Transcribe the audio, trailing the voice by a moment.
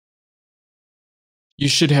You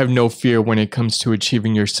should have no fear when it comes to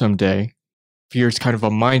achieving your someday. Fear is kind of a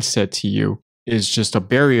mindset to you. It's just a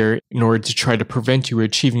barrier in order to try to prevent you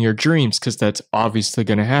achieving your dreams, because that's obviously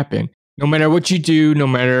going to happen. No matter what you do, no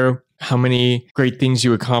matter how many great things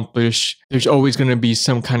you accomplish, there's always going to be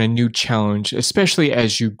some kind of new challenge, especially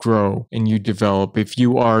as you grow and you develop. If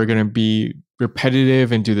you are going to be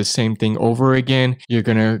repetitive and do the same thing over again, you're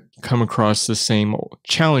going to come across the same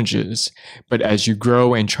challenges. But as you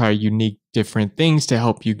grow and try unique different things to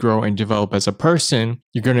help you grow and develop as a person,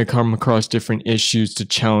 you're going to come across different issues to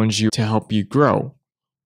challenge you to help you grow.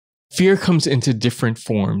 Fear comes into different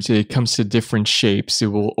forms. It comes to different shapes. It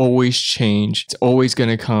will always change. It's always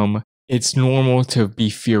going to come. It's normal to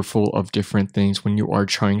be fearful of different things when you are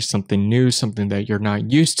trying something new, something that you're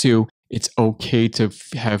not used to. It's okay to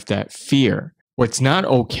have that fear. What's not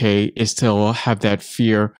okay is to have that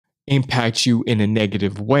fear impact you in a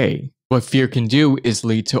negative way. What fear can do is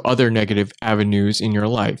lead to other negative avenues in your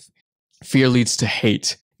life. Fear leads to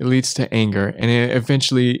hate. It leads to anger, and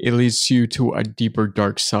eventually it leads you to a deeper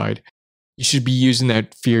dark side. You should be using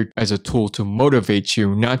that fear as a tool to motivate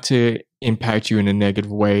you, not to impact you in a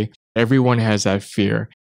negative way. Everyone has that fear.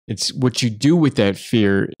 It's what you do with that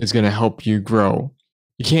fear is going to help you grow.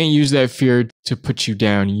 You can't use that fear to put you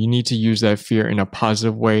down. You need to use that fear in a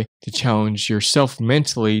positive way to challenge yourself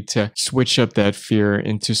mentally, to switch up that fear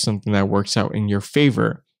into something that works out in your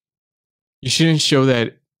favor. You shouldn't show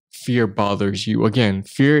that fear bothers you. Again,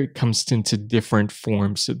 fear comes into different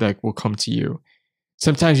forms that will come to you.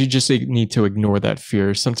 Sometimes you just need to ignore that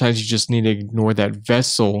fear. Sometimes you just need to ignore that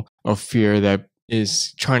vessel of fear that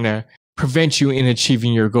is trying to prevent you in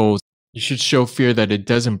achieving your goals. You should show fear that it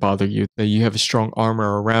doesn't bother you, that you have a strong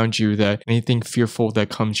armor around you, that anything fearful that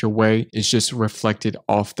comes your way is just reflected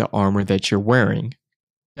off the armor that you're wearing.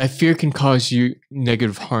 That fear can cause you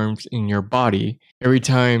negative harms in your body. Every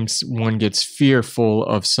time one gets fearful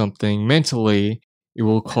of something mentally, it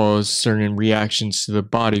will cause certain reactions to the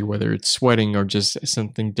body, whether it's sweating or just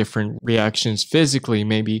something different reactions physically,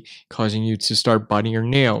 maybe causing you to start biting your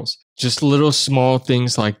nails. Just little small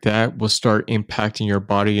things like that will start impacting your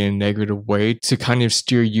body in a negative way to kind of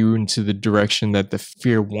steer you into the direction that the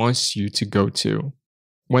fear wants you to go to.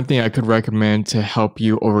 One thing I could recommend to help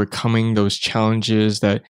you overcoming those challenges,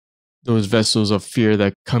 that those vessels of fear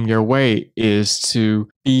that come your way, is to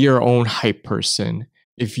be your own hype person.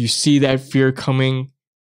 If you see that fear coming,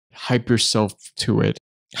 hype yourself to it.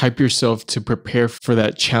 Hype yourself to prepare for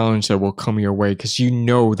that challenge that will come your way, because you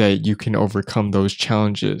know that you can overcome those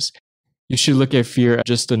challenges. You should look at fear as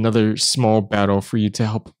just another small battle for you to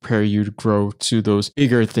help prepare you to grow to those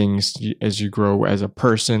bigger things as you grow as a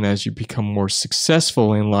person, as you become more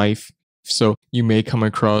successful in life. So you may come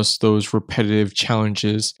across those repetitive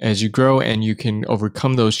challenges as you grow, and you can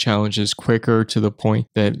overcome those challenges quicker to the point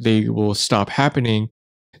that they will stop happening.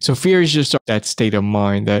 So fear is just that state of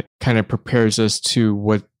mind that kind of prepares us to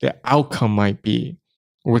what the outcome might be.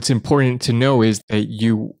 What's important to know is that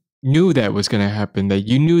you knew that was going to happen, that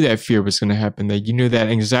you knew that fear was going to happen, that you knew that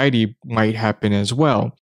anxiety might happen as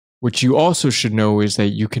well. What you also should know is that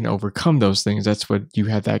you can overcome those things. That's what you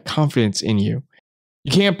have, that confidence in you.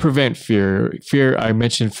 You can't prevent fear. Fear, I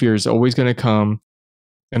mentioned, fear is always going to come.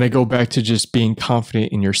 And I go back to just being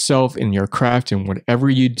confident in yourself, in your craft, and whatever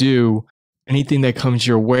you do, anything that comes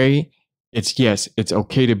your way, it's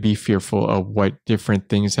okay to be fearful of what different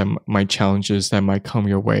things that might challenges that might come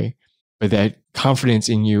your way. But that confidence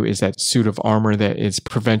in you is that suit of armor that is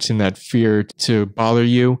preventing that fear to bother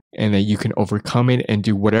you, and that you can overcome it and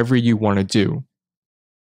do whatever you want to do.